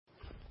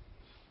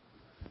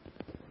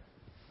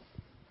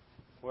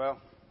Well,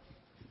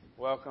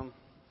 welcome.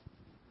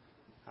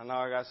 I know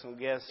I got some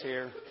guests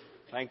here.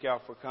 Thank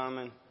y'all for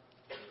coming.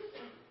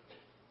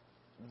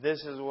 This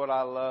is what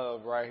I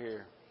love right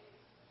here.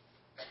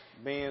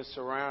 Being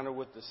surrounded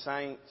with the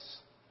saints,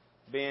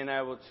 being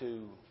able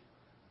to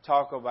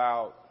talk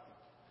about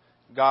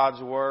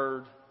God's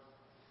Word.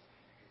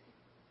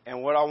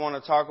 And what I want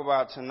to talk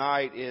about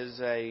tonight is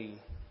a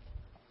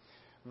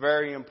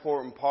very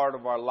important part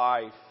of our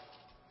life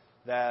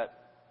that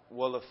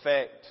will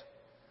affect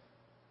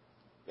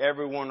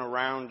everyone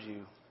around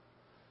you.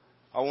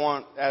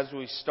 As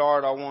we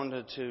start, I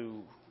wanted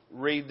to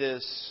read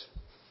this,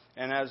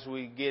 and as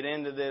we get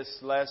into this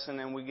lesson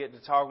and we get to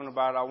talking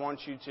about it, I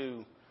want you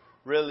to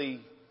really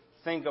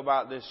think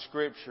about this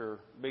scripture,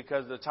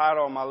 because the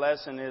title of my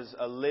lesson is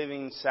A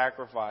Living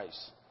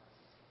Sacrifice.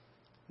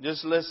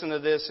 Just listen to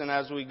this, and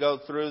as we go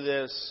through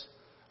this,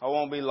 I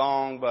won't be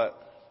long, but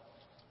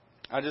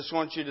I just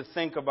want you to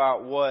think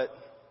about what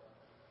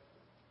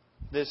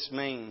this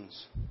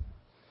means.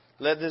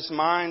 Let this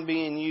mind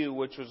be in you,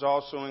 which was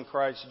also in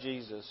Christ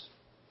Jesus,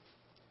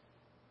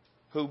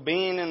 who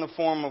being in the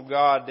form of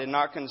God did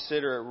not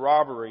consider it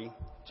robbery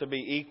to be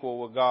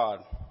equal with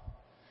God,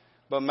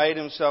 but made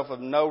himself of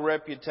no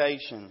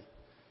reputation,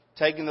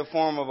 taking the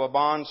form of a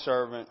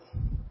bondservant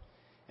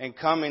and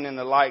coming in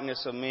the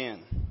likeness of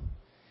men.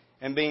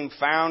 And being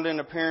found in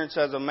appearance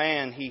as a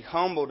man, he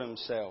humbled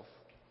himself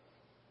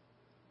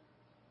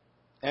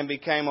and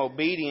became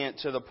obedient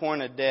to the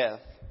point of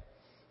death,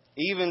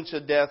 even to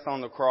death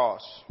on the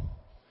cross.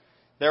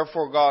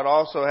 Therefore God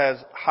also has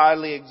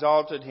highly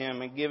exalted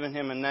him and given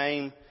him a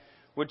name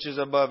which is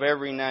above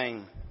every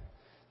name,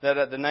 that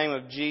at the name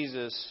of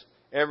Jesus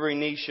every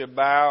knee should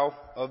bow,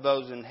 of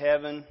those in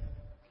heaven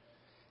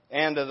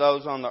and of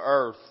those on the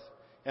earth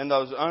and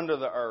those under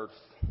the earth,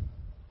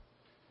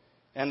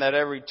 and that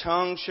every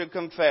tongue should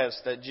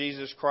confess that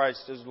Jesus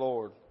Christ is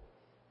Lord,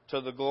 to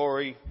the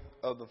glory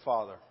of the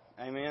Father.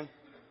 Amen.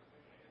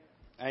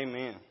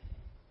 Amen.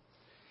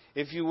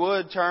 If you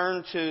would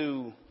turn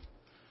to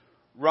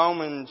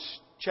Romans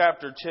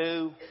chapter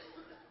 2.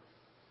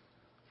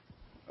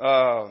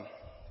 I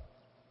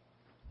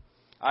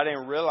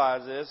didn't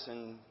realize this,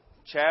 and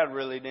Chad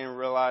really didn't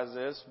realize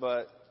this,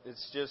 but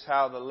it's just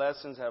how the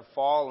lessons have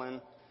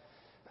fallen.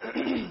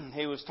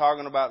 He was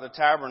talking about the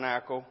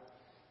tabernacle,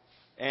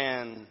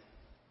 and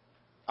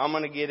I'm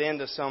going to get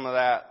into some of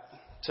that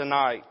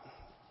tonight.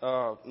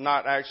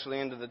 Not actually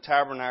into the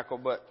tabernacle,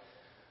 but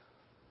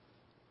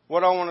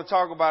what I want to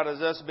talk about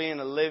is us being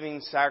a living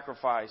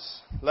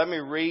sacrifice. Let me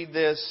read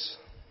this.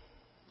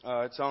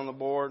 It's on the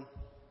board.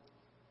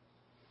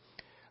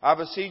 I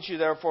beseech you,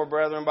 therefore,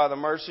 brethren, by the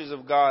mercies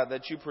of God,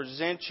 that you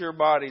present your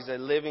bodies a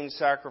living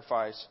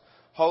sacrifice,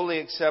 wholly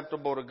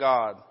acceptable to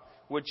God,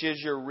 which is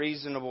your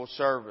reasonable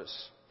service.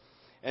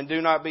 And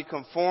do not be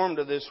conformed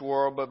to this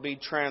world, but be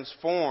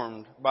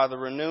transformed by the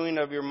renewing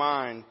of your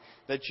mind,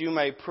 that you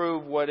may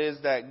prove what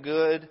is that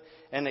good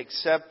and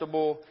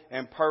acceptable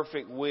and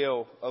perfect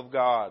will of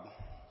God.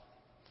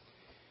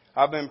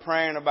 I've been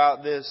praying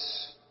about this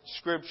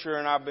scripture,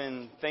 and I've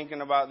been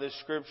thinking about this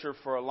scripture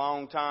for a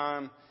long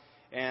time,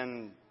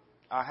 and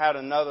I had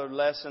another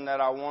lesson that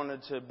I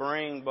wanted to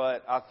bring,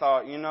 but I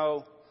thought,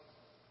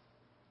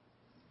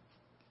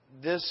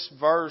 this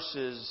verse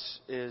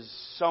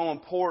is so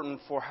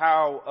important for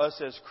how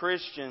us as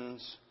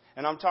Christians,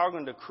 and I'm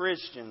talking to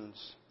Christians,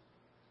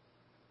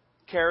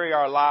 carry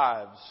our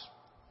lives.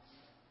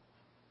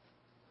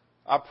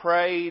 I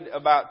prayed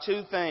about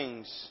two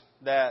things,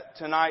 that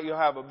tonight you'll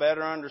have a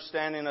better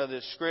understanding of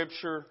this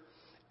scripture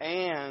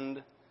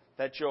and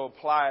that you'll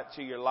apply it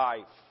to your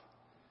life.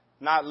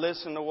 Not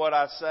listen to what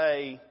I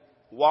say,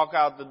 walk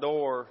out the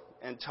door,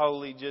 and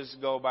totally just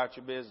go about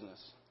your business.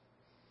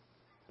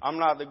 I'm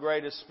not the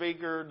greatest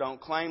speaker, don't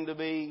claim to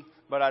be,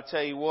 but I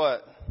tell you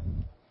what,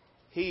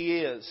 He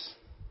is.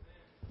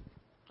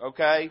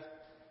 Okay?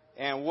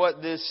 And what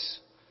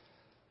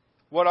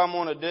I'm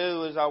going to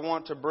do is I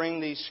want to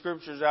bring these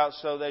scriptures out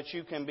so that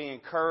you can be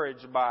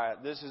encouraged by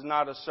it. This is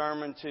not a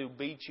sermon to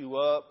beat you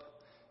up.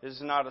 This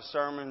is not a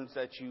sermon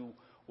that you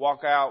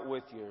walk out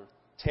with your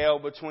tail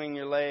between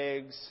your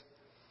legs.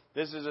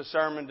 This is a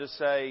sermon to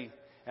say,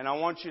 and I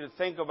want you to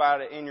think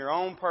about it in your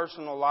own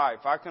personal life.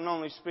 I can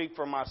only speak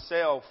for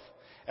myself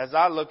as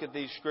I look at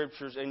these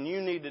scriptures, and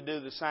you need to do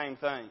the same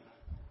thing.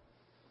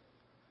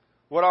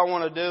 What I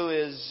want to do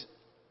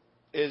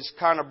is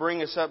kind of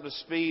bring us up to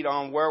speed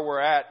on where we're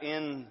at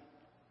in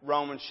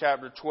Romans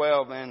chapter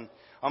 12. And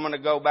I'm going to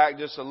go back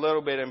just a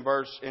little bit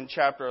in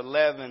chapter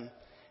 11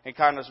 and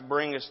kind of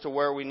bring us to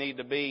where we need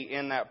to be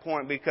in that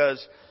point.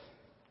 Because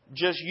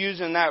just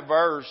using that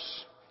verse,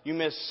 you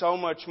miss so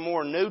much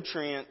more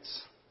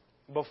nutrients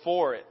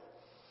before it.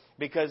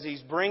 Because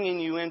he's bringing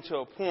you into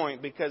a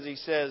point, because he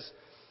says,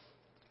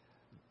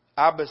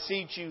 I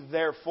beseech you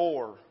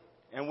therefore.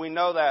 And we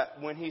know that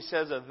when he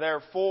says a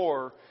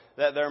therefore,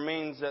 that there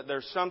means that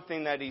there's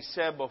something that he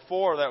said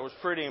before that was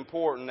pretty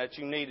important that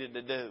you needed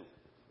to do.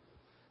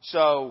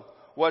 So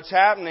what's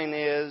happening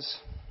is,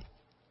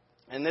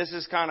 and this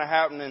is kind of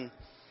happening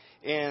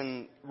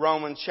in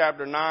Romans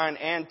chapter 9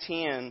 and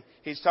 10,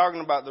 he's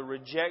talking about the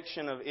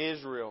rejection of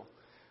Israel.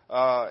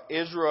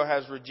 Israel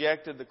has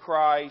rejected the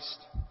Christ.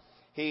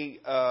 He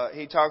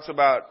talks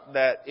about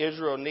that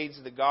Israel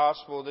needs the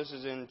gospel. This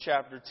is in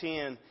chapter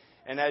 10.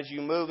 And as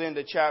you move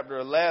into chapter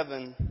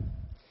 11,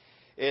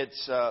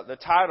 it's the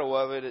title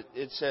of it.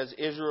 It says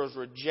Israel's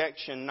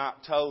rejection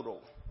not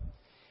total.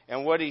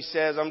 And what he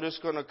says, I'm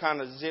just going to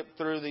kind of zip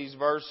through these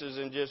verses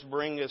and just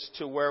bring us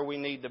to where we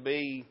need to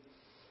be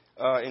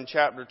in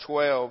chapter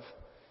 12.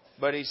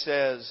 But he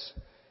says,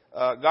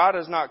 God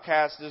has not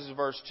cast, this is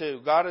verse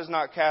 2, God has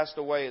not cast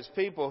away His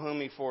people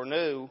whom He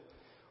foreknew.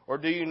 Or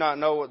do you not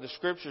know what the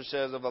Scripture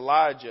says of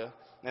Elijah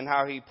and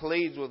how he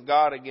pleads with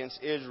God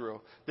against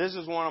Israel? This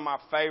is one of my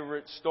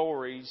favorite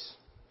stories.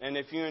 And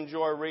if you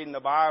enjoy reading the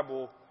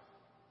Bible,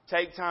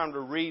 take time to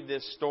read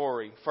this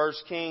story. 1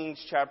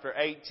 Kings chapter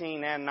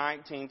 18 and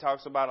 19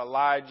 talks about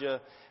Elijah,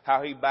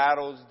 how he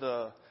battles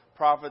the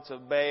prophets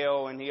of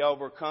Baal and he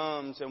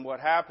overcomes. And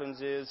what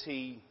happens is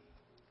he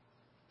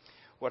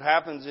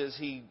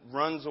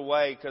runs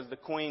away because the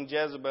queen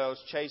Jezebel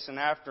is chasing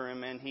after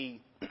him, and he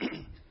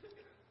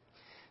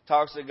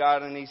talks to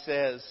God and he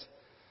says,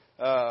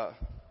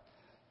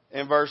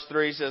 in verse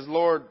 3, he says,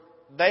 Lord,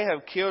 they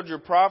have killed your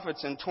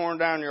prophets and torn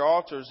down your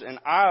altars, and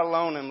I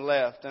alone am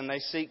left, and they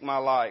seek my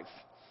life.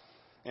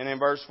 And in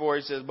verse 4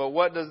 he says, but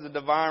what does the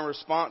divine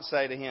response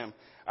say to him?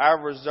 I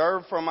have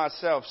reserved for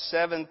myself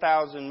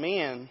 7,000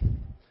 men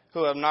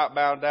who have not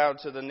bowed down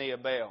to the knee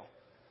of Baal.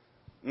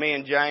 Me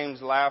and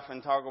James laugh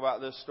and talk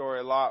about this story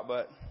a lot,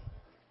 but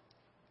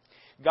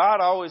God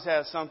always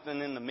has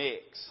something in the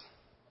mix.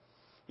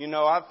 You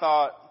know, I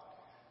thought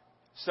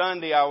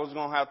Sunday I was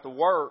going to have to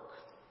work,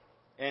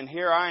 and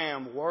here I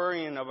am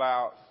worrying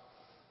about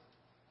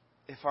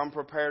if I'm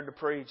prepared to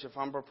preach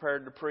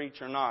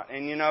or not.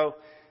 And you know,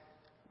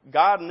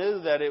 God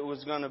knew that it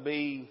was going to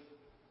be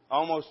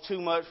almost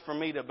too much for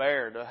me to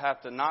bear, to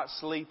have to not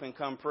sleep and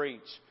come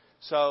preach.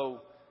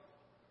 So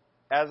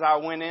as I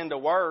went into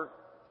work,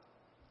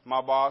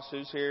 my boss,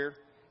 who's here,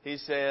 he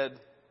said,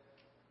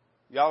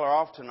 y'all are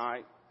off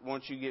tonight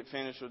once you get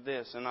finished with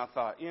this. And I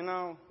thought, you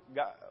know,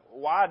 God,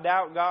 why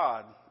doubt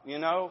God? You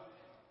know,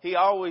 He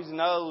always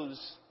knows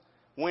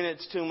when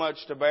it's too much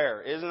to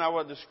bear. Isn't that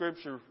what the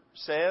Scripture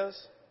says?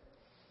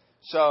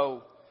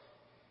 So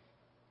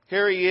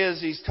here he is.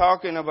 He's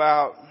talking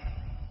about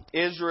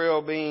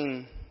Israel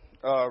being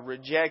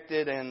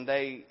rejected. And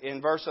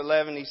in verse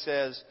 11 he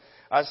says,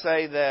 I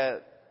say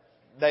that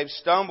they've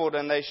stumbled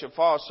and they should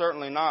fall.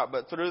 Certainly not.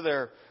 But through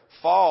their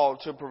fall,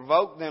 to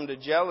provoke them to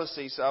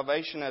jealousy,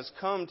 salvation has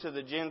come to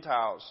the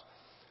Gentiles.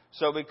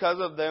 So because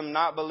of them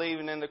not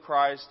believing in the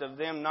Christ, of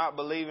them not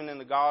believing in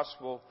the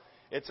gospel,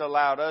 it's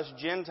allowed us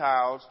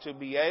Gentiles to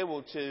be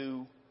able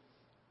to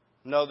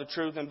know the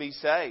truth and be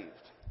saved.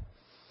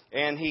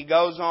 And he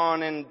goes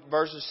on in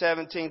verses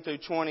 17 through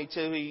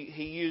 22,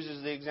 he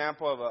uses the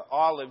example of an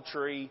olive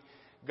tree,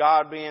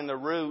 God being the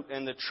root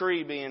and the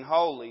tree being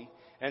holy,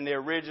 and the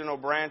original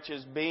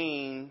branches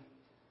being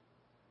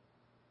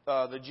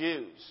the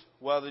Jews.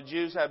 Well, the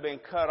Jews have been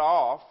cut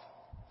off,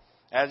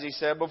 as he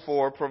said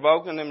before,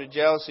 provoking them to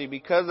jealousy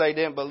because they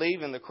didn't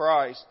believe in the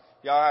Christ.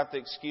 Y'all have to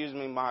excuse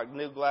me, my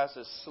new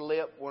glasses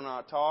slip when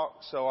I talk,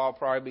 so I'll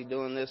probably be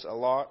doing this a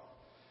lot.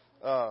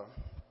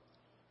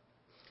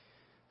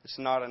 It's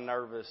not a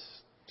nervous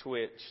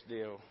twitch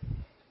deal.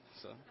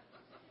 So.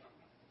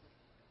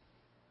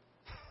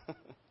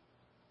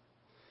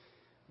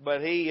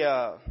 But he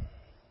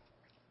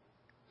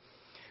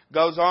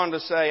goes on to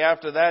say,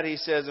 after that he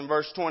says in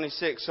verse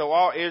 26, so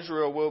all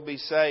Israel will be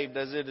saved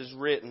as it is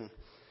written.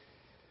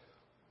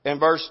 In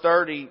verse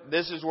 30,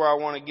 this is where I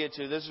want to get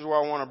to. This is where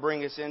I want to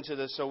bring us into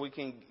this so we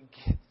can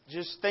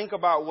just think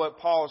about what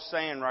Paul is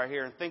saying right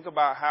here and think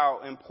about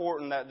how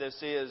important that this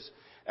is.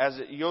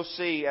 You'll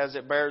see as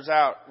it bears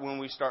out when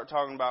we start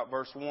talking about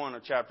verse 1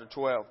 of chapter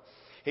 12.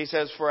 He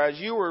says, for as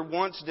you were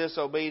once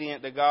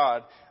disobedient to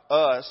God,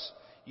 us,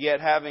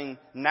 yet having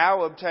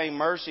now obtained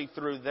mercy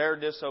through their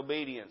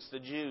disobedience,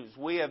 the Jews,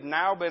 we have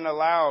now been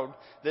allowed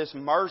this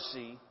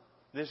mercy.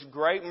 This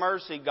great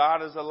mercy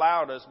God has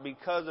allowed us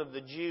because of the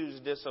Jews'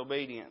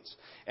 disobedience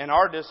and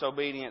our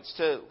disobedience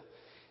too.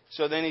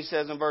 So then he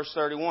says in verse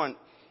 31,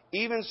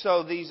 even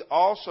so these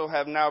also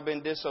have now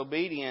been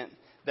disobedient,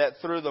 that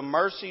through the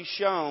mercy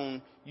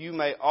shown they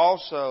may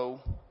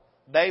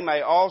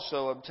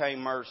also obtain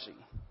mercy.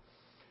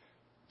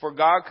 For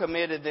God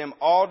committed them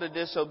all to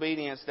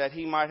disobedience that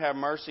He might have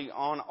mercy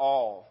on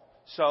all.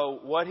 So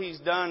what He's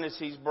done is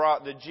He's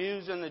brought the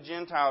Jews and the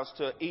Gentiles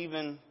to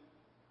even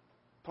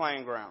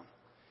playing ground.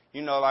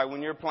 You know, like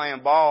when you're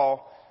playing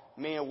ball,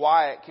 me and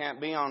Wyatt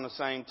can't be on the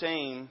same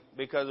team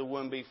because it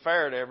wouldn't be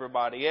fair to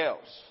everybody else.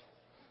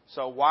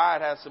 So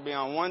Wyatt has to be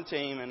on one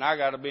team and I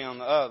got to be on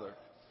the other.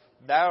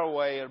 That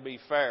way it'll be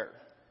fair.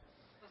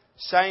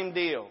 Same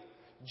deal.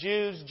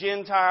 Jews,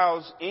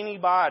 Gentiles,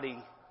 anybody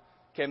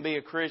can be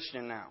a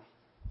Christian now.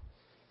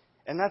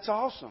 And that's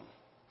awesome.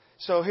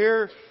 So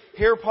here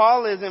Here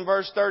Paul is in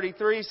verse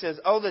 33, says,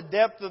 "Oh, the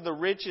depth of the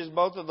riches,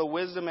 both of the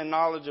wisdom and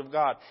knowledge of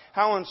God.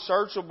 How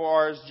unsearchable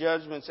are His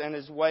judgments and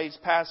His ways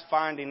past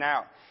finding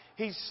out."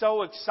 He's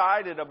so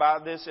excited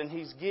about this, and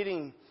he's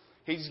getting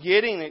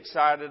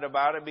excited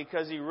about it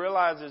because he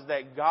realizes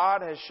that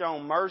God has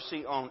shown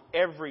mercy on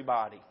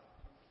everybody.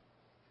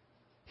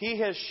 He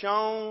has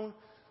shown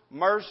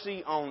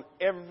mercy on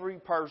every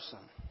person.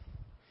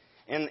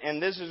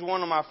 And this is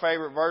one of my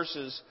favorite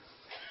verses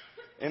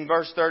in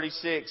verse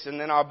 36, and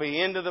then I'll be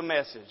into the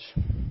message.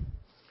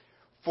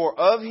 "For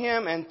of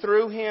Him and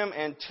through Him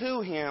and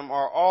to Him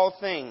are all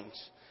things,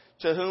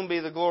 to whom be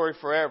the glory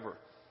forever."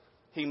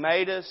 He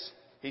made us,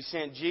 He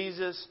sent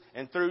Jesus,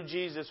 and through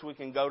Jesus we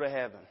can go to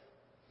heaven.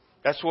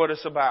 That's what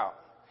it's about.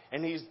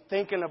 And he's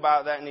thinking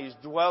about that and he's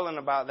dwelling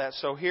about that.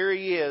 So here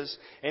he is,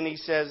 and he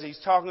says, he's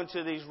talking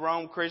to these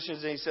Rome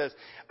Christians, and he says,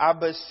 "I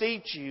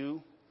beseech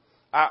you,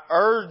 I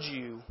urge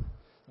you,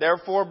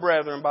 therefore,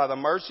 brethren, by the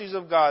mercies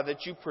of God,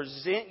 that you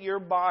present your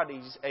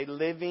bodies a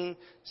living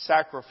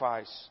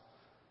sacrifice."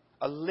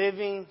 A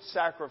living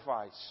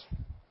sacrifice.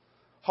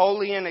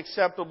 Holy and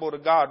acceptable to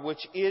God,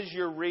 which is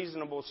your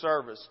reasonable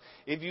service.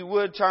 If you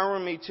would turn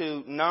with me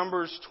to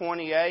Numbers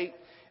 28.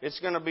 It's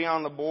going to be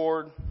on the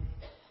board.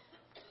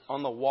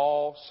 On the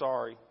wall,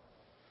 sorry.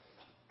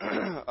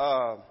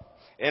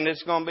 And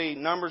it's going to be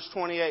Numbers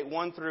 28,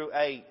 1 through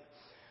 8.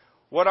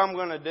 What I'm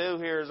going to do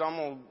here is I'm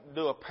going to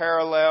do a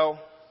parallel.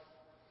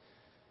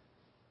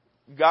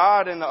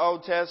 God in the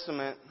Old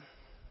Testament,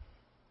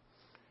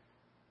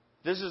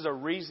 this is a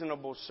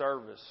reasonable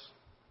service.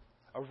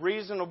 A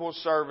reasonable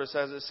service,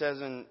 as it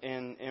says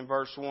in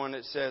verse 1,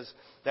 it says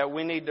that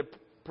we need to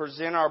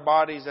present our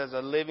bodies as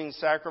a living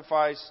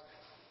sacrifice,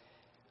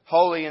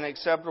 holy and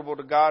acceptable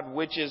to God,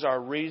 which is our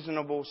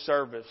reasonable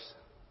service.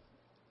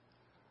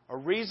 A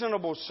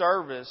reasonable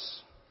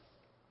service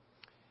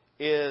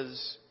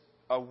is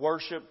a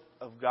worship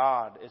of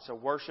God. It's a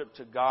worship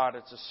to God.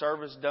 It's a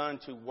service done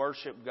to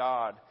worship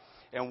God.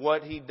 And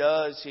what He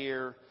does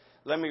here,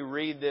 let me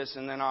read this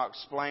and then I'll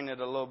explain it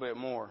a little bit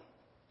more.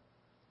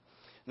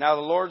 "Now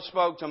the Lord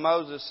spoke to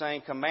Moses,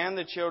 saying, Command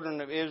the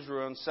children of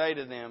Israel and say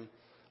to them,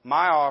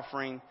 My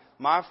offering,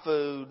 my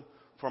food,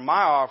 for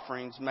my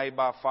offerings made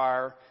by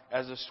fire,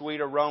 as a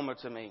sweet aroma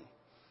to me.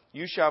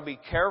 You shall be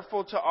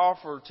careful to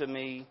offer to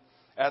me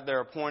at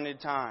their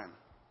appointed time.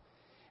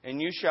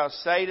 And you shall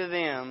say to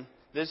them,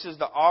 This is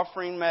the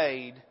offering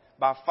made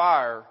by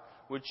fire,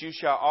 which you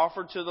shall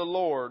offer to the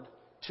Lord,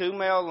 2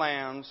 male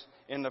lambs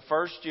in the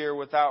first year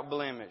without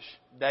blemish,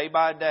 day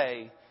by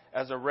day,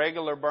 as a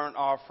regular burnt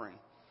offering.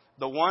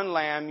 The one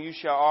lamb you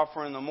shall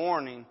offer in the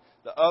morning,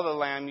 the other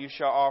lamb you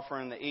shall offer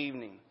in the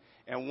evening.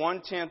 And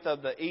 1/10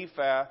 of the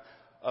ephah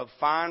of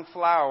fine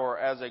flour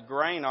as a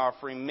grain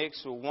offering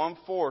mixed with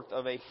 1/4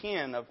 of a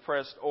hin of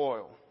pressed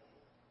oil.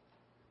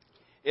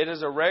 It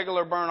is a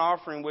regular burnt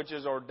offering which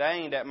is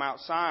ordained at Mount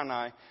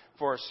Sinai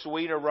for a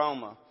sweet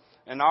aroma,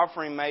 an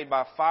offering made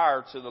by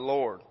fire to the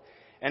Lord.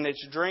 And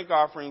its drink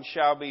offering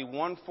shall be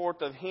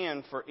 1/4 of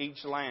hin for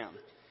each lamb.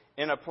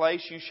 In a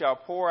place you shall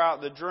pour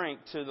out the drink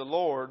to the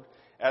Lord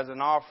as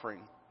an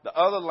offering. The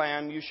other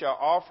lamb you shall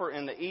offer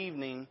in the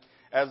evening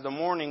as the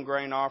morning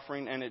grain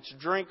offering, and its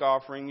drink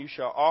offering you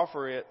shall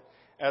offer it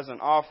as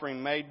an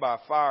offering made by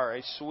fire,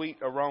 a sweet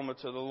aroma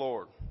to the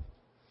Lord."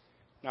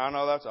 Now I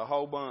know that's a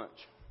whole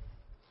bunch,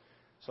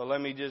 so let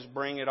me just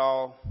bring it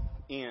all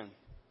in.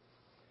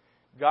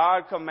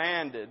 God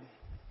commanded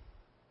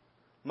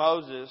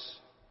Moses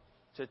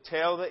to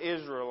tell the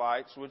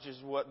Israelites, which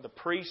is what the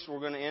priests were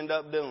going to end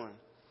up doing,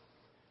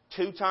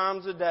 2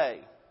 times a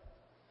day,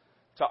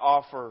 to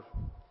offer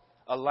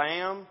a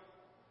lamb,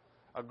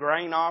 a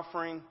grain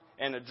offering,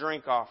 and a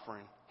drink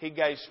offering. He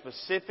gave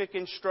specific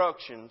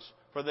instructions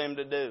for them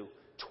to do.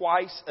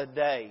 Twice a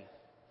day.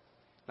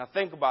 Now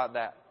think about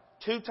that.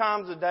 2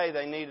 times a day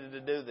they needed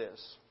to do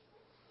this.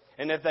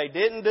 And if they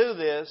didn't do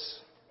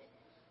this,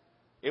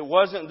 it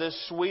wasn't this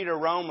sweet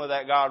aroma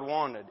that God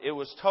wanted. It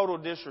was total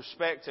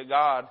disrespect to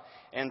God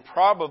and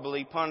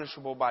probably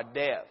punishable by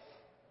death.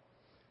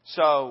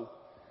 So,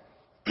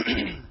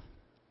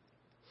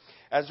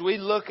 as we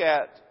look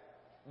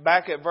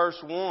back at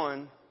verse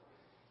 1,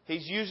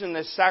 he's using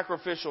this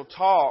sacrificial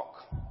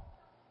talk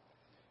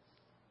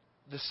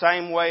the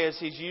same way as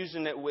he's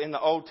using it in the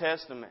Old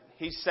Testament.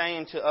 He's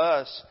saying to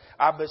us,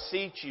 I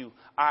beseech you,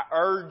 I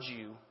urge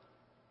you,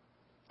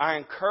 I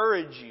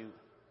encourage you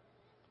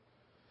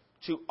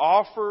to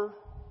offer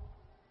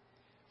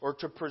or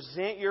to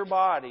present your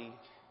body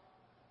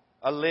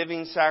a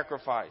living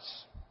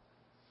sacrifice,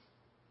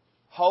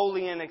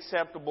 holy and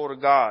acceptable to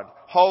God.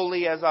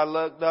 Holy, as I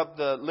looked up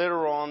the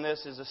literal on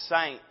this, is a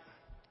saint.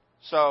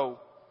 So,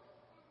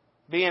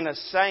 being a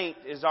saint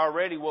is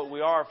already what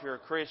we are if you're a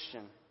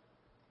Christian.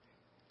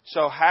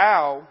 So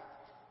how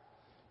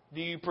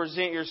do you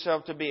present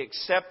yourself to be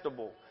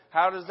acceptable?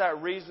 How does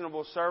that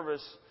reasonable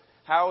service,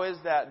 how is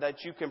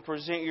that you can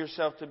present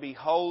yourself to be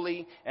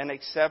holy and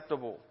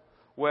acceptable?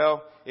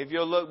 Well, if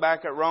you'll look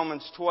back at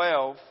Romans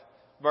 12,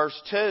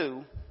 verse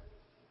 2,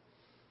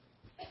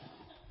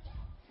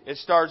 it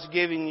starts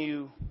giving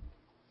you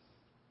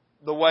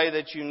the way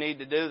that you need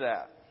to do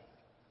that.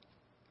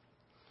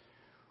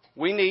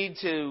 We need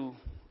to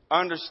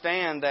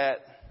understand that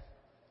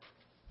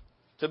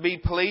to be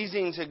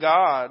pleasing to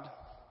God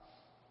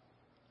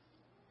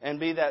and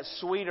be that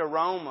sweet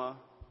aroma,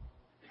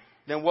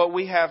 then what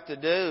we have to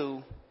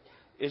do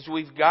is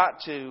we've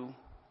got to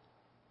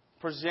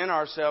present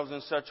ourselves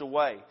in such a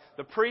way.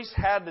 The priests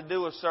had to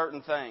do a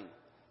certain thing.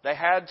 They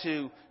had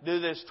to do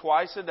this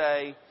twice a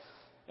day.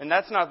 And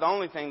that's not the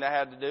only thing they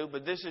had to do,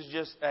 but this is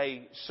just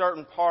a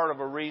certain part of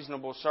a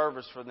reasonable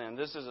service for them.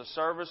 This is a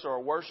service or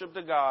a worship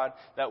to God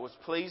that was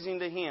pleasing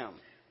to Him.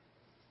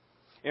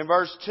 In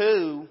verse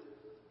 2,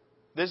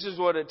 this is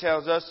what it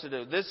tells us to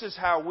do. This is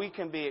how we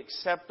can be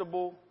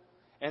acceptable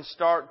and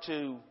start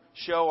to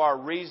show our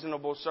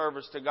reasonable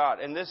service to God.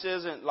 And this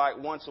isn't like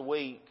once a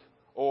week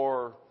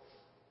or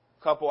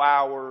a couple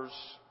hours.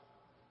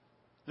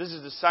 This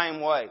is the same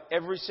way.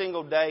 Every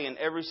single day in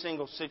every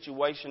single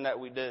situation that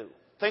we do.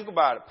 Think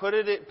about it.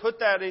 Put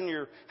that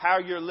in how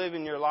you're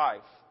living your life.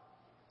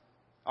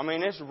 I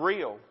mean, it's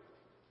real.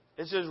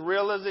 It's as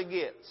real as it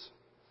gets.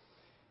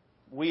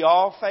 We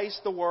all face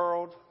the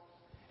world,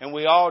 and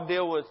we all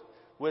deal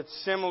with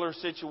similar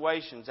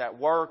situations at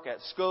work,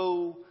 at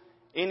school,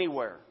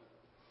 anywhere.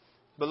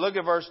 But look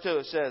at verse 2.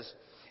 It says,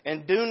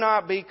 "And do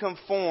not be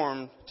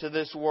conformed to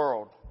this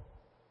world."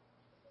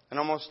 And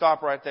I'm going to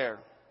stop right there.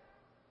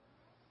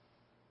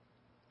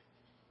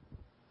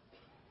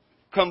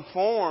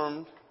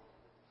 Conformed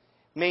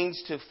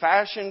means to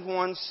fashion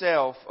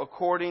oneself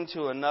according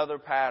to another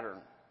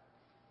pattern.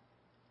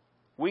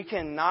 We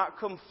cannot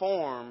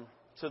conform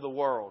to the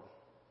world.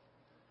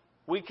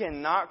 We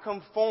cannot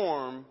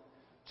conform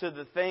to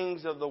the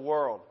things of the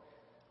world.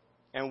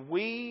 And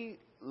we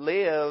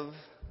live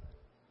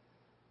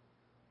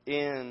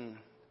in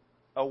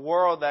a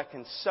world that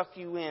can suck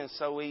you in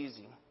so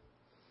easy.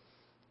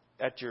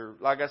 At your,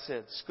 like I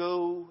said,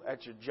 school,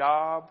 at your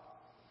job,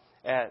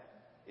 at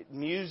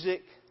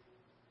music,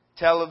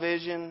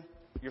 television,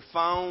 your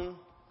phone.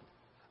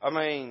 I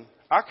mean,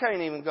 I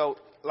can't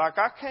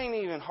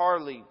even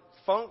hardly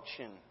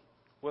function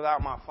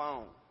without my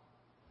phone.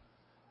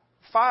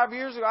 5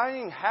 years ago, I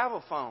didn't even have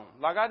a phone.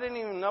 I didn't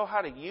even know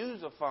how to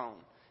use a phone.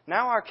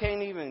 Now I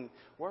can't even,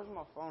 where's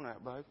my phone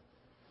at, babe?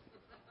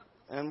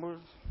 And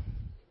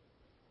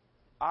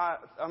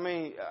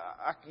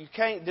you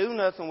can't do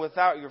nothing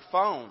without your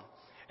phone.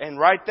 And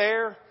right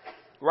there,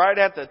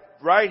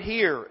 right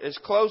here, as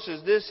close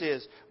as this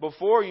is,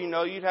 before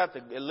you'd have to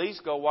at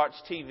least go watch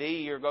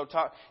TV or go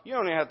talk. You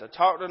don't even have to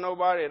talk to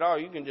nobody at all.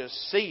 You can just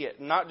see it,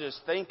 not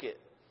just think it.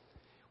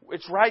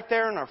 It's right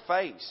there in our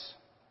face.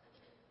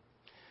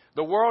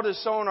 The world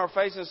is so in our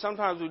face, and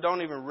sometimes we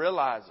don't even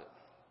realize it.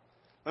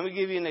 Let me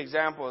give you an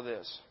example of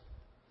this.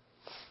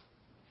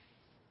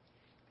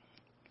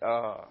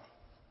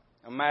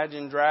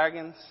 Imagine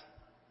Dragons.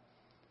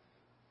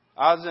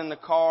 I was in the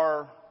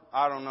car,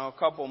 a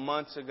couple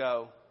months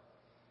ago,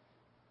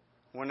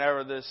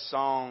 whenever this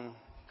song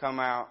come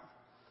out,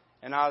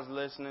 and I was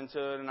listening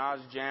to it, and I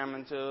was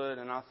jamming to it,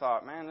 and I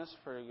thought, man, this is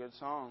a pretty good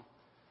song.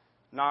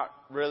 Not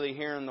really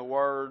hearing the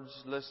words,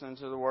 listening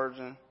to the words,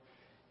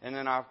 and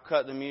then I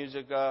cut the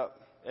music up,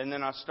 and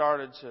then I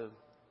started to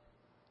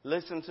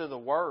listen to the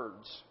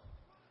words.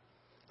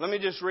 Let me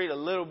just read a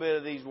little bit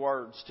of these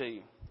words to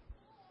you.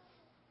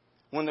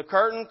 When the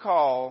curtain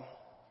call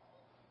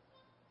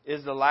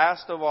is the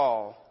last of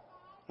all,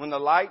 when the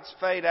lights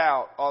fade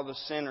out, all the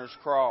sinners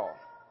crawl.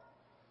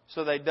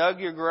 So they dug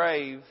your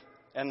grave,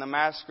 and the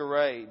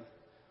masquerade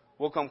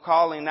will come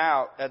calling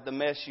out at the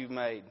mess you've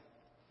made.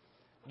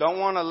 Don't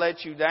want to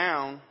let you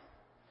down,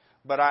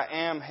 but I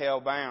am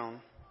hell-bound.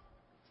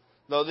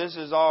 Though this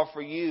is all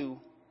for you,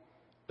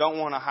 don't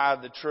want to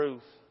hide the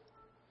truth.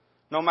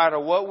 No matter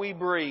what we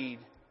breed,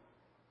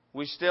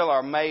 we still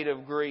are made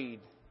of greed.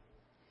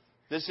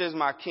 This is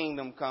my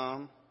kingdom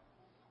come.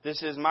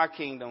 This is my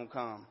kingdom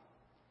come.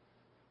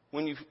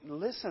 When you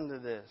listen to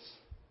this,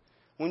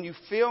 when you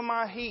feel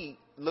my heat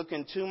look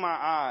into my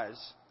eyes,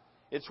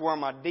 it's where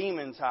my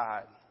demons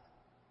hide.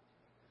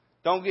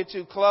 Don't get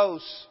too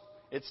close.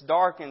 It's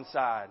dark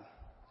inside.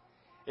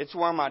 It's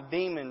where my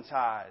demons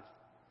hide.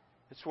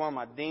 It's where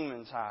my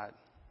demons hide.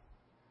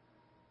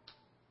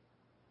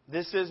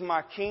 This is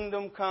my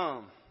kingdom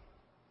come.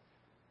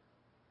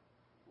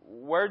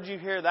 Where'd you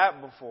hear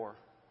that before?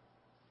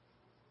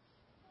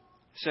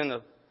 It's in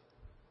the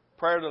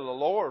prayer to the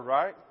Lord,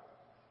 right?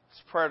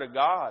 It's prayer to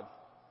God.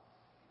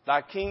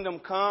 Thy kingdom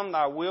come,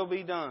 thy will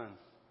be done.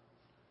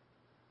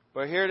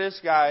 But here this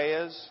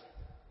guy is.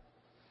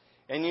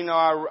 And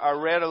I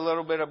read a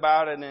little bit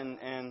about it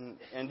and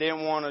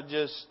didn't want to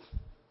just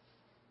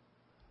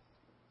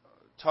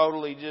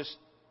totally just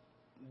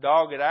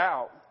dog it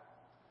out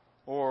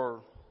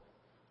or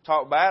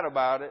talk bad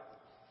about it.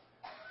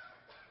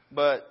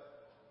 But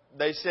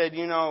they said,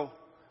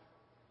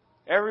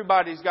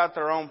 everybody's got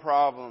their own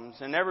problems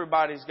and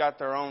everybody's got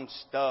their own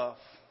stuff.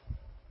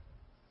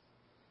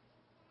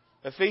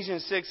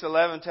 Ephesians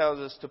 6:11 tells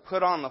us to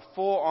put on the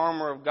full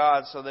armor of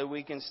God so that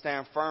we can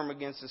stand firm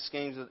against the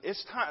schemes of...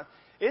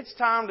 It's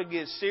time to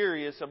get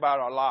serious about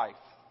our life.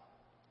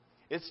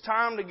 It's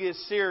time to get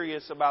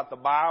serious about the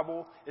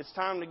Bible. It's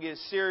time to get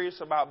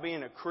serious about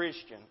being a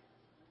Christian.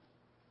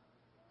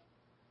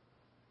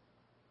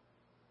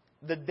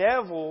 The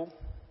devil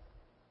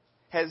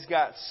has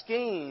got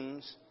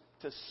schemes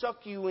to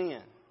suck you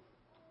in.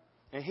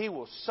 And he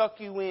will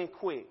suck you in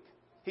quick.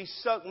 He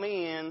sucked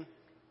me in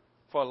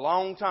for a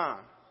long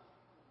time.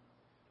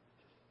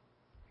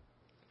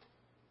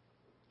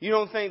 You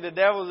don't think the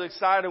devil's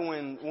excited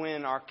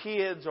when our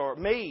kids or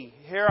me,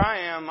 here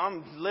I am,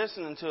 I'm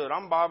listening to it.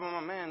 I'm bobbing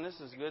my man, this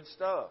is good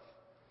stuff.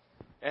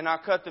 And I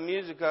cut the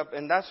music up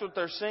and that's what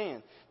they're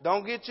saying.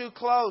 Don't get too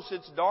close,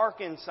 it's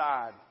dark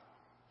inside.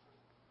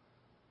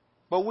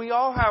 But we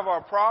all have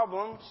our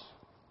problems.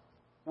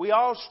 We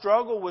all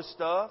struggle with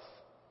stuff.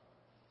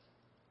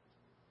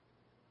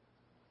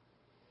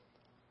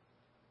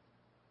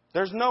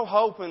 There's no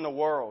hope in the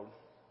world.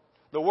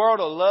 The world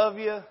will love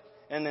you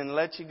and then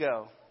let you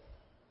go.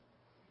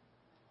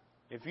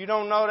 If you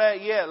don't know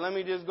that yet, let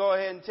me just go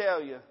ahead and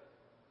tell you.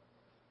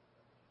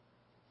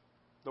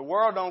 The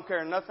world don't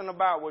care nothing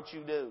about what you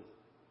do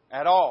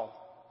at all.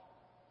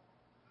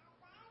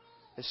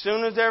 As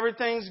soon as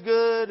everything's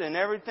good and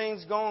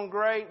everything's going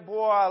great,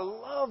 boy, I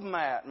love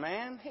Matt,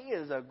 man. He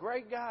is a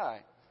great guy.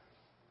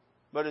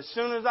 But as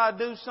soon as I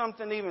do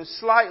something even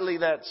slightly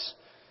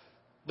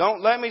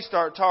don't let me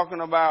start talking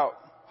about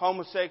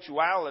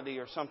homosexuality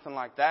or something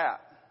like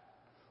that.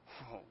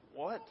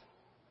 What?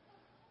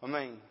 I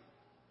mean,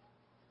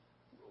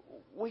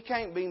 we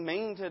can't be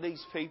mean to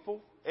these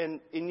people.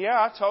 And yeah,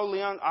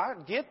 I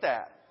get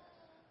that.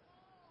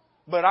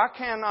 But I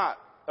cannot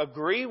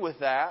agree with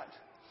that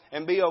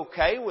and be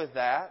okay with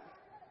that.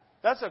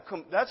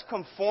 That's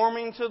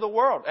conforming to the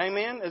world.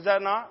 Amen? Is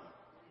that not?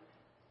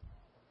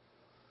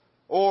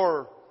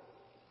 Or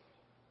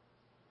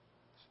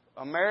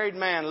a married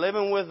man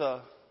living with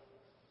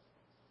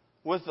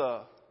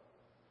a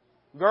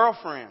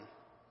girlfriend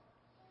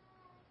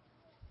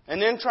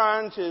and then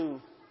trying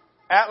to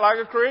act like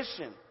a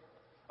Christian.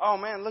 Oh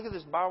man, look at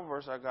this Bible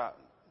verse I got.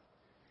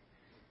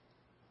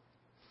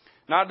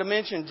 Not to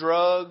mention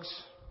drugs,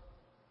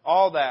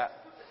 all that.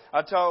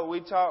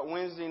 We talked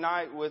Wednesday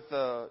night with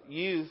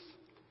youth,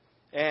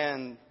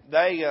 and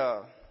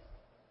I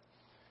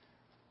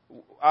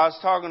was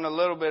talking a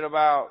little bit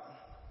about,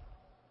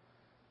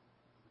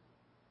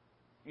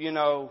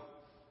 you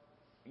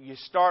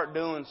start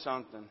doing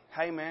something.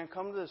 Hey man,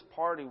 come to this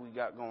party we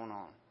got going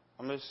on.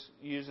 I'm just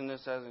using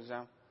this as an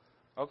example.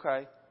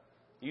 Okay.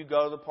 You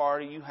go to the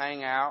party, you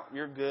hang out,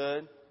 you're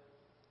good.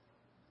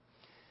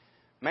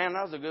 Man,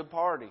 that was a good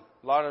party.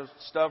 A lot of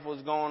stuff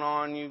was going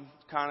on. You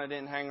kind of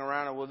didn't hang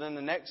around. Well, then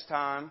the next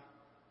time,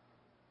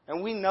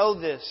 and we know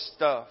this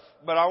stuff,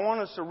 but I want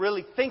us to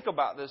really think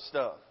about this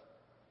stuff.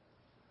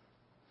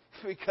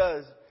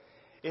 Because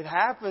it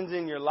happens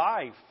in your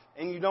life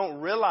and you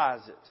don't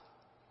realize it.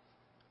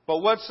 But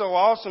what's so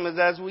awesome is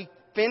as we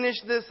finish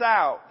this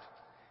out,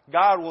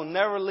 God will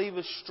never leave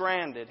us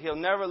stranded. He'll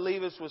never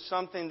leave us with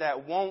something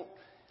that won't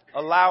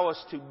allow us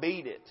to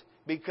beat it.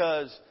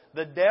 Because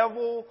the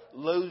devil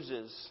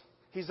loses.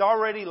 He's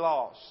already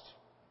lost.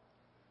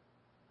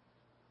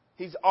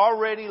 He's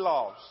already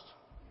lost.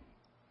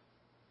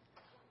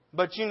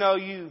 But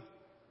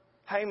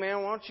hey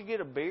man, why don't you get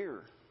a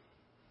beer?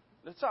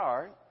 That's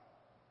all right.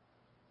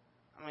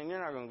 I mean, you're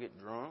not going to get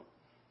drunk.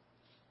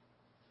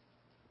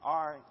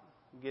 All right,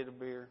 get a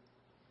beer.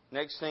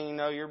 Next thing you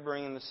know, you're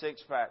bringing the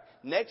six-pack.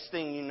 Next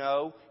thing you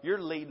know,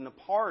 you're leading a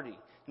party.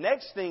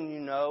 Next thing you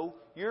know,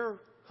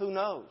 who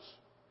knows?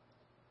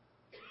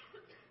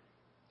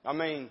 I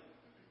mean,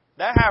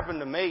 that happened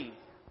to me.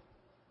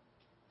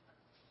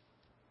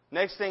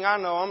 Next thing I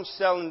know, I'm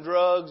selling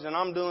drugs and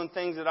I'm doing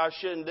things that I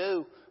shouldn't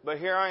do. But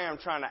here I am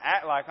trying to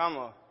act like I'm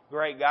a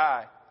great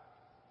guy.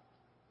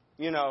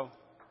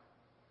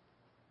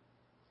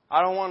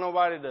 I don't want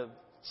nobody to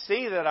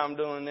see that I'm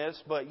doing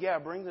this, but yeah,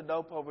 bring the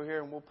dope over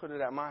here and we'll put it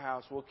at my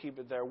house. We'll keep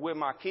it there with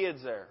my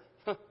kids there.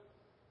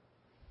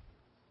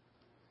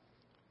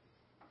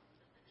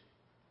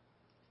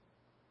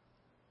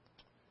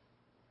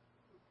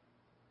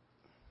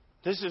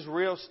 This is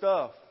real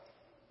stuff.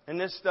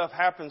 And this stuff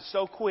happens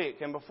so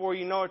quick. And before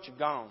you know it, you're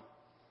gone.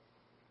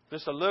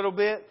 Just a little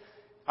bit.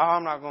 Oh,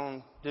 I'm not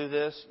going to do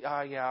this.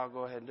 Oh, yeah, I'll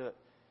go ahead and do it.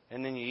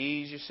 And then you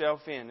ease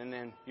yourself in and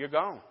then you're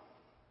gone.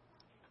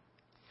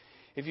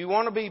 If you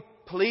want to be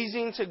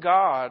pleasing to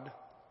God,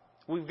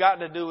 we've got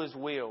to do His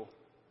will.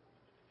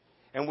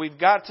 And we've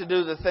got to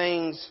do the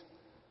things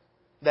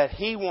that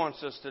He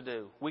wants us to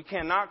do. We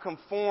cannot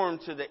conform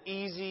to the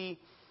easy,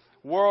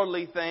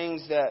 worldly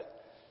things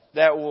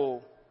that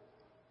will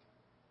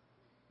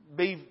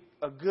be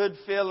a good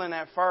feeling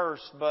at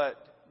first, but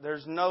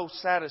there's no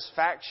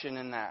satisfaction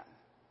in that.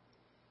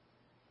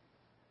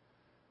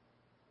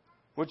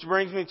 Which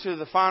brings me to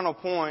the final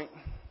point.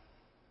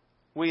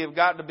 We have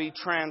got to be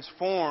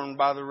transformed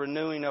by the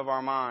renewing of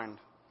our mind.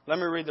 Let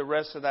me read the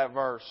rest of that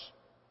verse.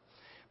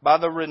 By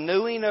the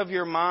renewing of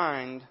your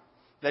mind,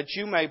 that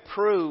you may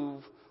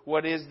prove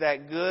what is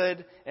that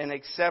good and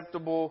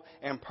acceptable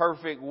and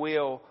perfect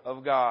will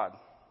of God.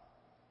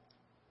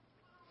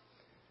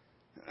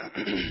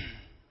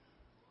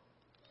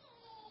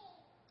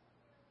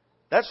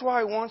 That's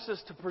why He wants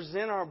us to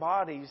present our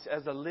bodies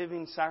as a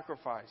living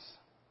sacrifice.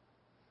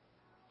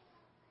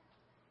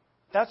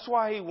 That's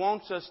why He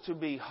wants us to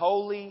be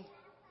holy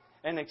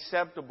and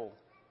acceptable.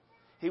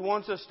 He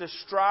wants us to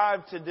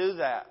strive to do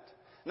that.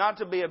 Not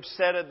to be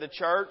upset at the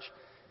church.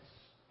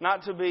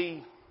 Not to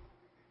be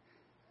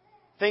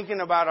thinking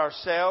about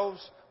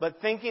ourselves.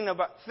 But think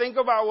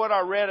about what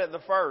I read at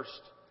the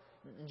first.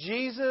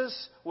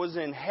 Jesus was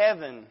in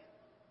heaven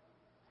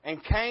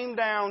and came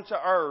down to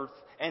earth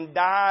and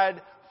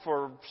died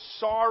for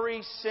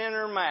sorry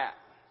sinner Matt.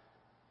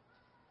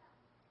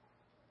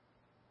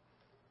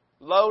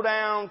 Low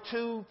down,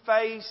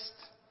 two-faced,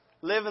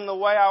 living the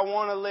way I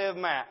want to live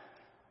Matt.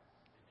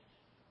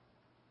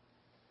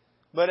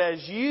 But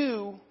as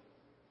you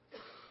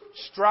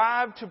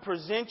strive to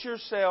present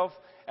yourself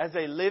as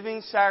a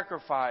living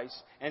sacrifice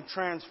and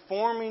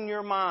transforming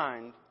your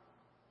mind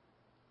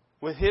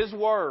with His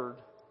Word,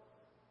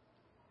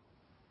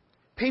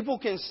 people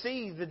can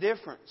see the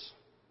difference.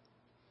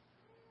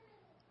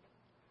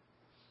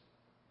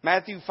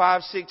 Matthew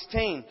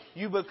 5:16,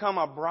 you become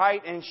a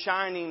bright and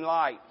shining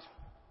light.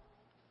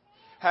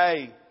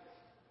 Hey,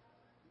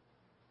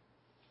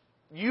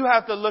 you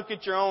have to look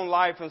at your own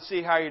life and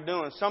see how you're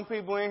doing. Some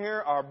people in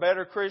here are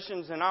better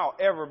Christians than I'll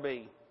ever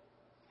be.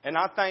 And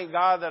I thank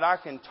God that I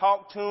can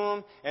talk to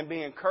them and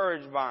be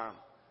encouraged by them.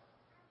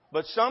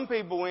 But some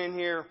people in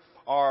here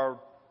are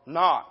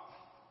not.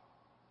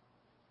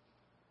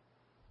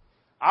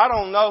 I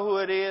don't know who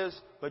it is,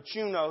 but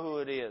you know who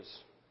it is.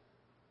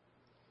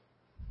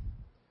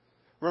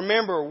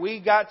 Remember, we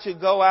got to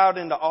go out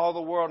into all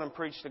the world and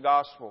preach the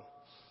gospel.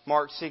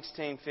 Mark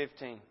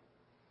 16:15.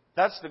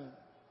 That's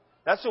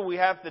what we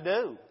have to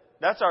do.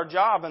 That's our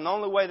job. And the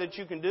only way that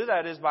you can do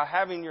that is by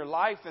having your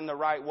life in the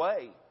right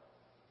way.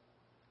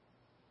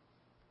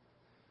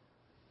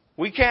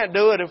 We can't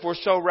do it if we're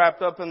so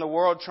wrapped up in the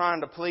world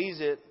trying to please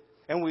it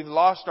and we've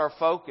lost our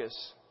focus.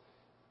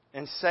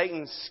 And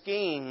Satan's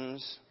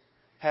schemes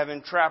have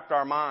entrapped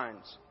our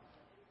minds.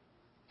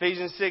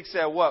 Ephesians 6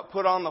 said what?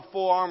 Put on the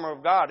full armor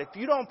of God. If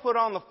you don't put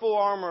on the full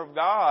armor of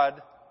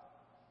God,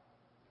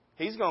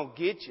 He's going to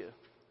get you.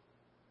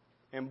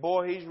 And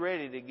boy, He's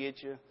ready to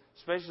get you.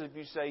 Especially if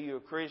you say you're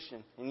a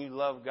Christian and you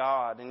love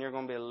God and you're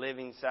going to be a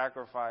living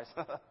sacrifice.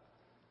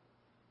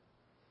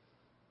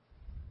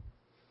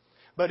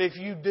 But if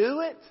you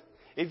do it,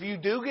 if you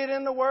do get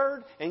in the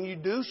Word and you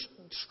do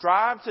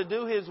strive to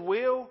do His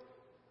will,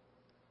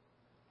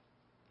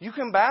 you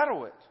can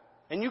battle it.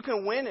 And you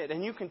can win it.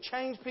 And you can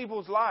change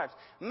people's lives.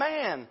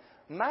 Man,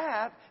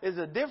 Matt is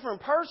a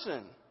different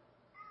person.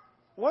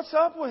 What's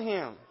up with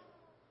him?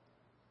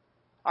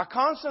 I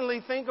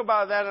constantly think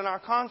about that, and I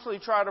constantly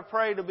try to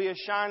pray to be a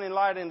shining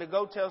light and to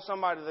go tell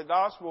somebody the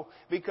gospel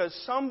because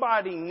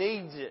somebody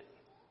needs it.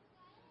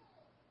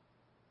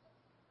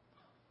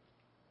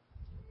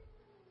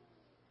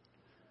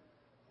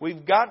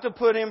 We've got to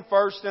put Him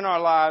first in our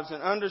lives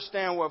and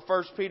understand what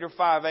 1 Peter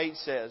 5:8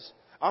 says.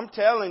 I'm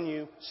telling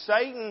you,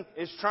 Satan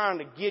is trying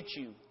to get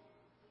you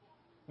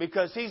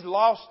because he's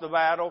lost the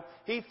battle.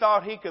 He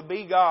thought he could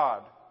be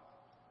God.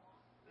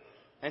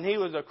 And he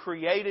was a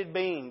created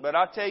being. But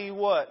I tell you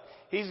what,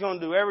 he's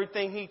going to do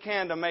everything he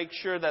can to make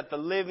sure that the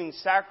living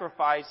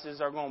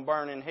sacrifices are going to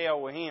burn in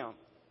hell with him.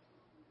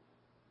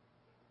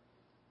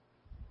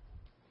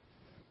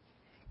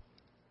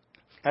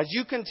 As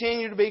you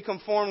continue to be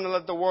conformed and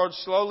let the world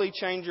slowly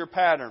change your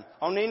pattern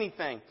on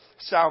anything,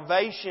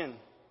 salvation,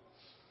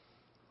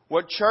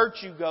 what church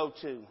you go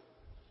to,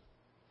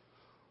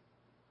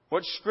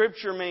 what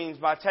Scripture means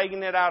by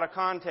taking it out of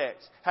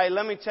context. Hey,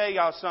 let me tell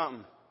y'all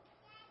something.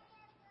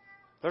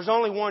 There's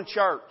only one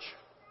church.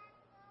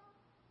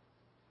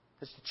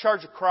 It's the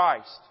Church of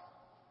Christ.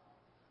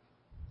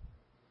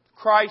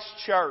 Christ's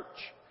church.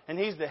 And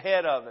He's the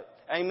head of it.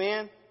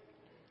 Amen?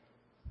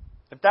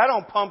 If that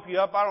don't pump you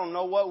up, I don't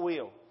know what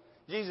will.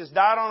 Jesus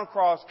died on the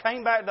cross,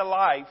 came back to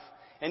life,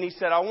 and He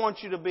said, I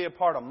want you to be a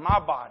part of my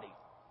body.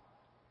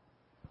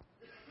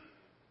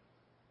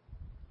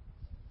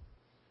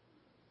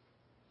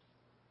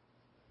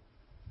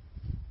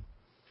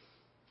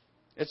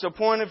 It's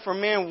appointed for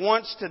men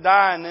once to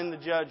die and then the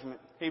judgment.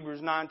 Hebrews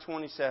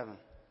 9:27.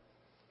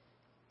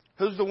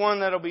 Who's the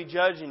one that'll be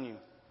judging you?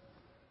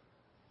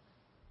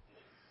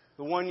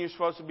 The one you're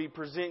supposed to be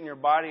presenting your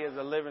body as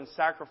a living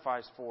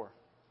sacrifice for.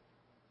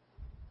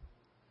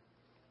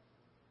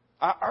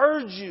 I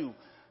urge you,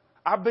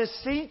 I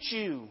beseech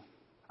you,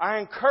 I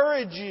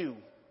encourage you,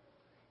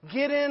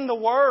 get in the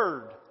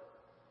Word.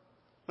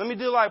 Let me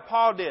do like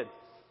Paul did.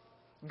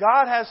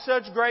 God has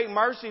such great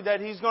mercy that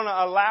He's going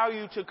to allow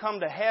you to come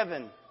to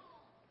heaven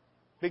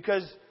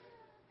because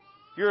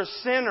you're a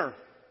sinner.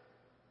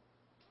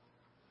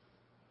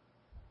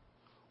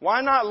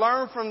 Why not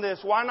learn from this?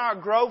 Why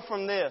not grow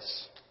from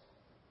this?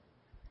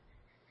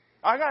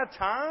 I got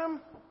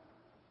time.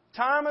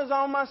 Time is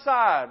on my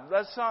side.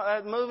 That's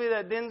that movie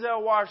that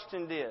Denzel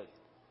Washington did.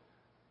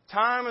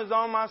 Time is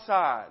on my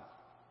side.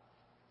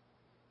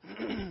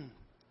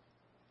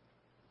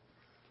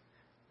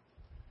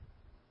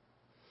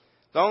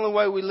 The only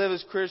way we live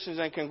as Christians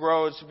and can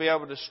grow is to be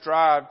able to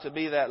strive to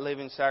be that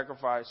living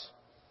sacrifice.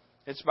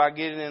 It's by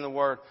getting in the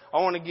Word.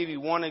 I want to give you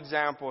one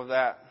example of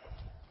that.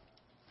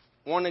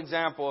 One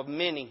example of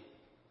many.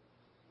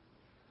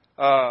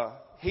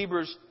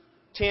 Hebrews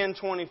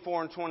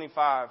 10:24 and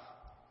 25.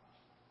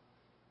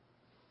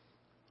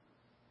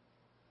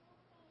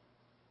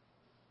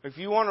 If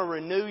you want to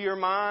renew your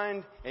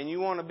mind and you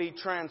want to be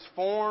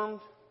transformed,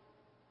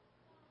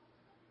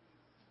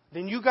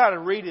 then you got to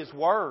read His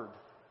Word.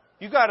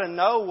 You got to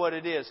know what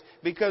it is.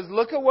 Because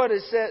look at what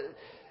it said.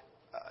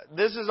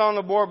 This is on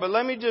the board, but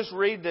let me just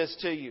read this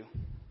to you.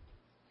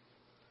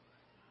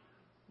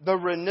 The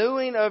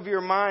renewing of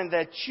your mind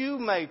that you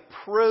may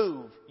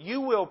prove.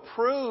 You will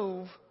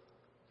prove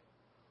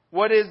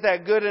what is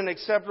that good and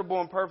acceptable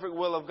and perfect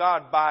will of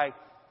God by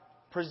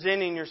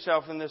presenting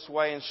yourself in this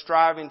way and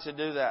striving to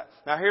do that.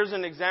 Now here's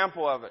an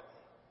example of it.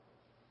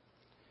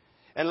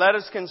 And let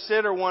us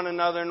consider one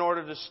another in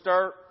order to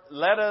stir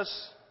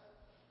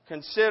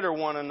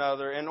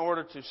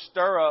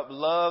up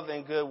love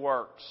and good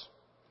works.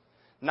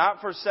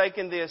 Not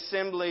forsaking the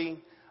assembly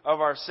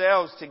of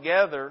ourselves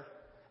together,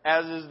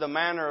 as is the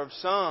manner of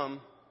some,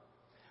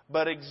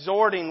 but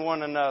exhorting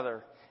one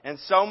another, and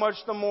so much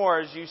the more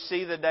as you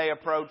see the day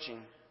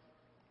approaching.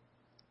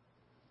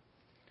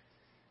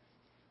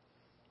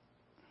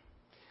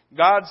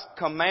 God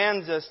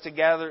commands us to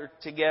gather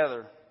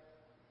together.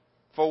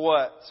 For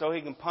what? So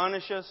He can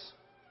punish us?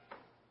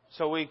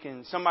 So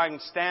somebody can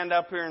stand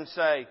up here and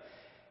say,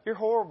 "You're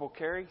horrible,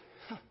 Kerry.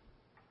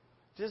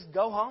 Just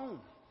go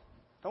home.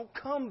 Don't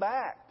come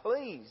back,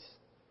 please.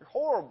 You're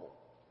horrible."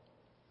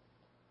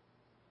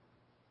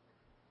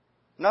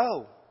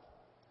 No.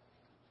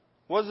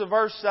 What does the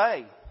verse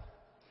say?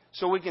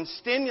 So we can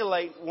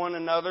stimulate one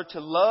another to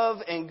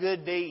love and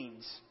good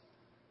deeds.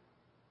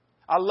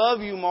 I love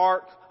you,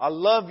 Mark. I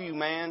love you,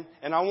 man.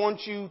 And I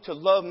want you to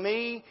love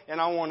me, and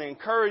I want to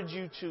encourage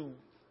you to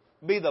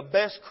be the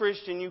best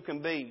Christian you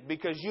can be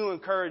because you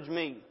encourage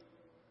me.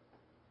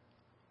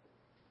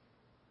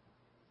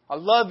 I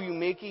love you,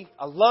 Mickey.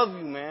 I love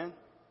you, man.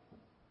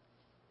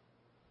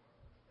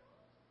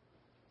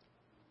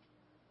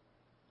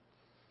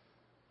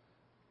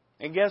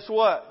 And guess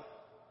what?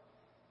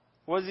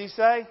 What does He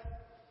say?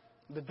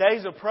 The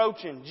day's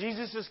approaching.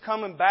 Jesus is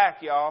coming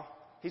back, y'all.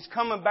 He's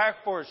coming back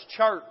for His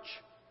church.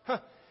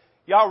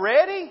 Y'all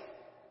ready?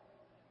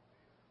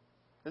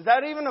 Is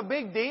that even a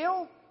big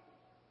deal?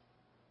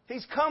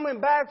 He's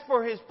coming back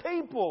for His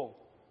people.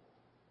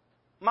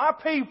 My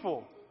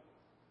people.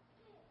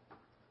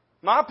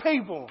 My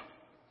people.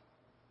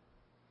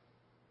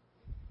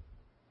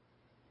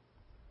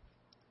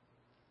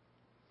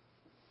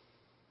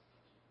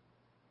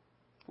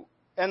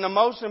 And the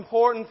most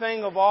important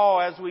thing of all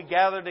as we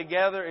gather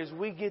together is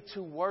we get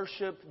to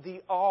worship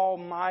the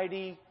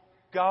Almighty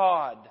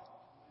God.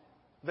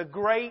 The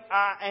great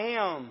I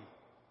Am.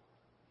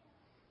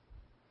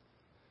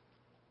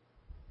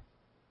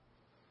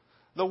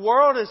 The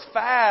world is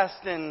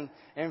fast and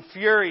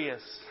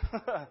furious.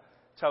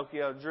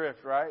 Tokyo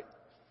Drift, right?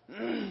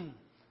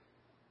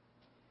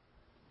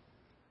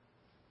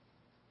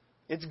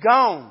 It's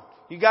gone.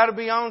 You got to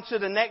be on to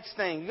the next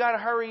thing. You got to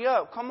hurry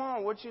up. Come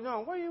on, what you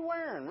doing? What are you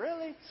wearing?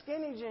 Really?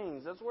 Skinny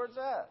jeans. That's where it's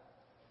at.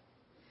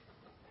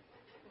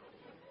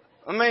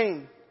 I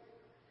mean,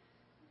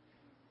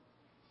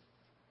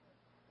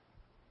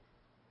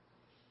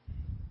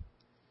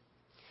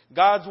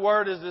 God's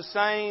Word is the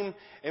same,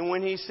 and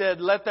when He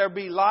said, "Let there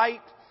be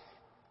light,"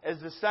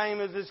 is the same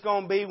as it's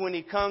going to be when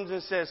He comes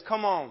and says,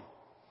 "Come on,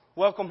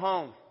 welcome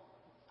home.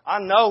 I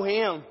know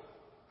Him.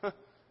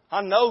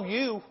 I know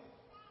you."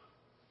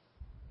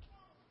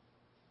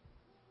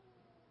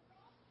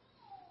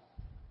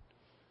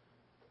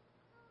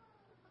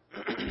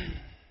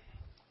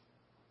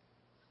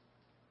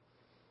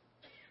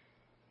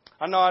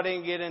 I know I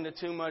didn't get into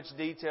too much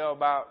detail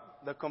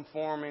about the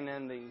conforming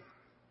and the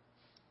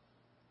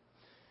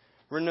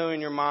renewing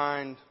your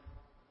mind,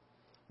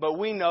 but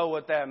we know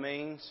what that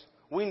means.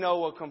 We know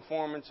what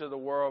conforming to the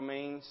world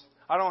means.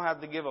 I don't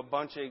have to give a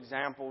bunch of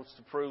examples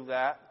to prove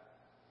that.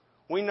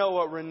 We know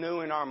what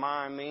renewing our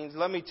mind means.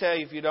 Let me tell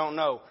you if you don't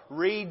know.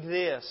 Read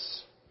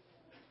this.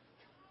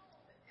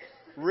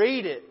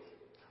 Read it.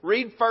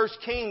 Read 1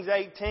 Kings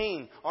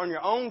 18 on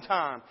your own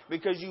time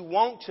because you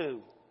want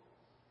to.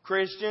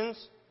 Christians.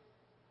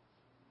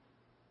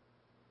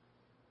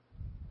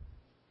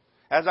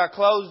 As I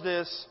close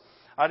this,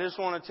 I just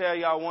want to tell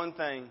y'all one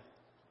thing,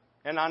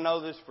 and I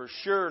know this for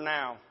sure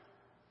now,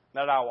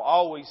 that I will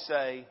always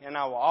say, and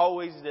I will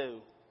always do.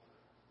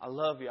 I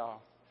love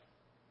y'all.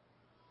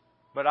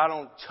 But I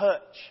don't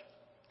touch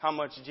how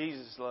much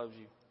Jesus loves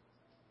you.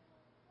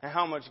 And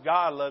how much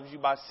God loves you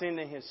by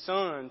sending His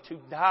Son to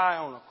die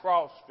on a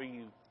cross for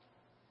you.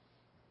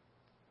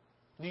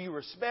 Do you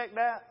respect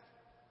that?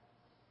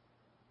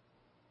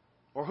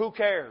 Or who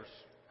cares?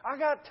 I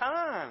got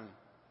time.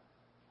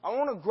 I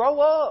want to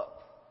grow up.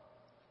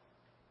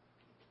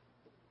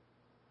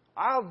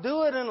 I'll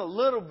do it in a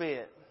little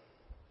bit.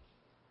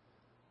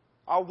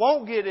 I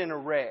won't get in a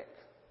wreck.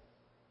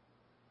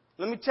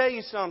 Let me tell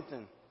you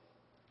something.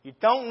 You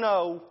don't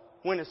know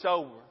when it's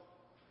over.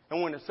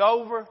 And when it's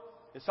over,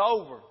 it's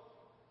over.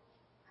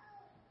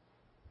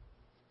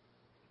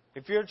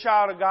 If you're a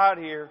child of God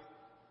here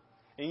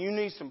and you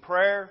need some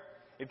prayer,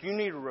 if you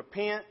need to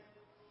repent,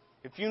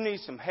 if you need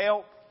some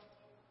help,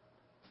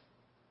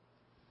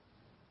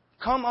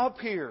 come up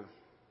here.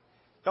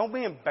 Don't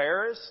be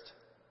embarrassed.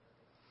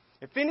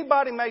 If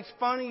anybody makes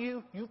fun of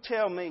you, you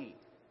tell me.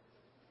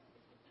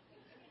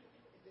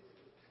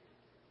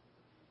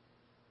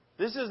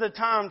 This is a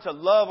time to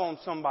love on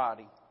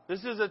somebody.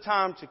 This is a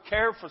time to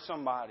care for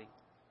somebody.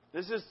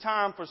 This is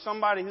time for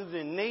somebody who's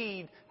in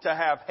need to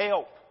have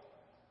help.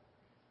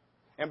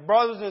 And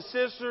brothers and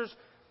sisters,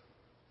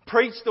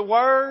 preach the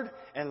Word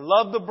and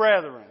love the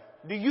brethren.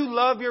 Do you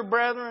love your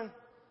brethren?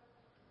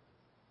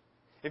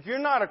 If you're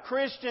not a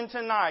Christian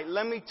tonight,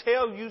 let me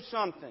tell you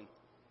something.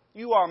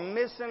 You are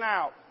missing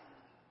out.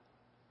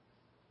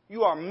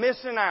 You are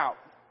missing out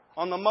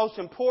on the most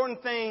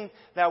important thing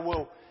that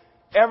will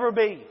ever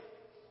be.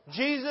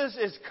 Jesus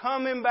is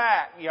coming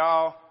back,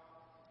 y'all.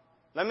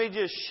 Let me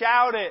just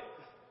shout it.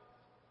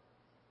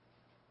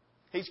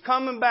 He's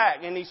coming back,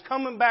 and He's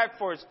coming back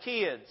for His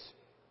kids.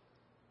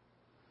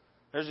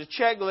 There's a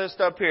checklist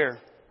up here.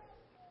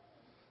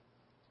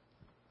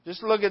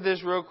 Just look at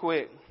this real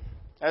quick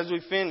as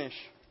we finish.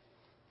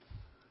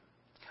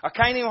 I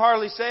can't even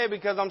hardly say it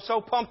because I'm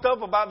so pumped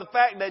up about the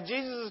fact that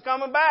Jesus is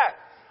coming back.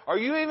 Are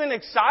you even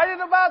excited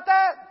about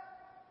that?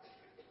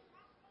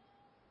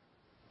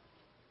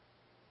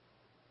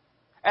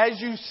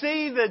 As you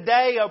see the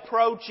day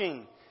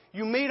approaching,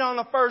 you meet on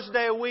the first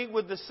day of the week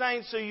with the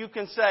saints so you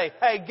can say,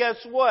 hey, guess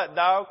what,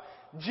 dog?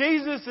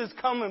 Jesus is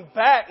coming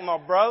back, my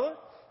brother.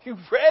 You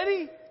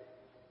ready?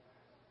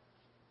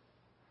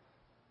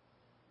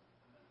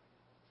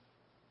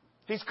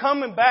 He's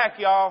coming back,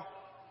 y'all.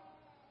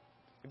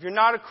 If you're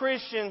not a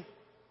Christian,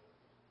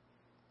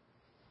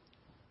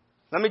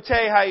 let me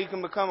tell you how you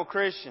can become a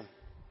Christian.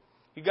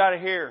 You got to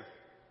hear.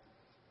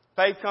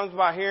 Faith comes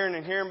by hearing,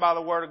 and hearing by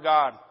the Word of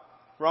God.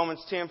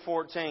 Romans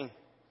 10:14.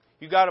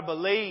 You got to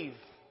believe.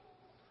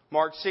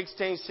 Mark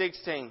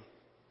 16:16.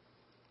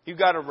 You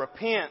got to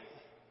repent.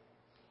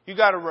 You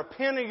got to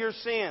repent of your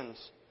sins.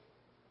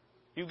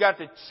 You got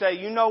to say,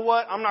 you know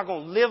what? I'm not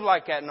going to live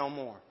like that no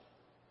more.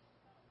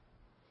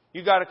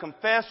 You got to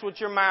confess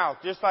with your mouth,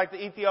 just like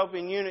the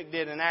Ethiopian eunuch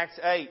did in Acts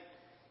 8.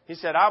 He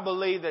said, I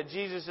believe that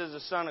Jesus is the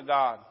Son of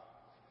God.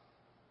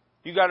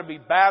 You got to be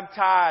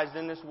baptized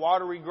in this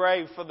watery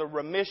grave for the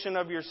remission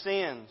of your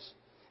sins.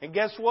 And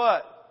guess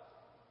what?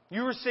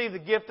 You receive the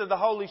gift of the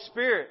Holy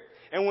Spirit.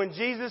 And when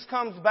Jesus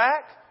comes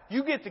back,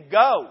 you get to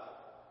go.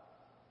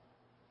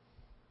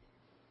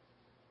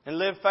 And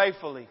live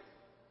faithfully.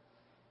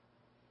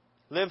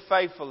 Live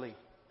faithfully.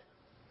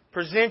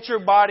 Present your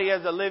body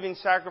as a living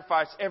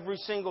sacrifice every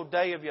single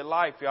day of your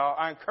life, y'all.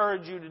 I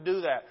encourage you to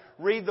do that.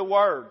 Read the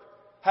Word.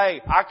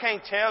 Hey, I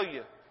can't tell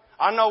you.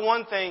 I know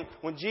one thing.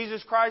 When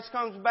Jesus Christ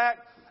comes back,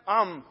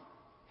 I'm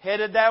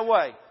headed that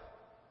way.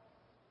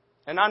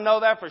 And I know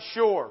that for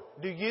sure.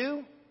 Do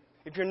you?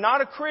 If you're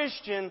not a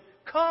Christian,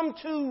 come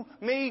to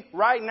me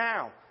right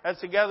now. As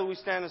together we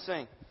stand and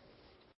sing.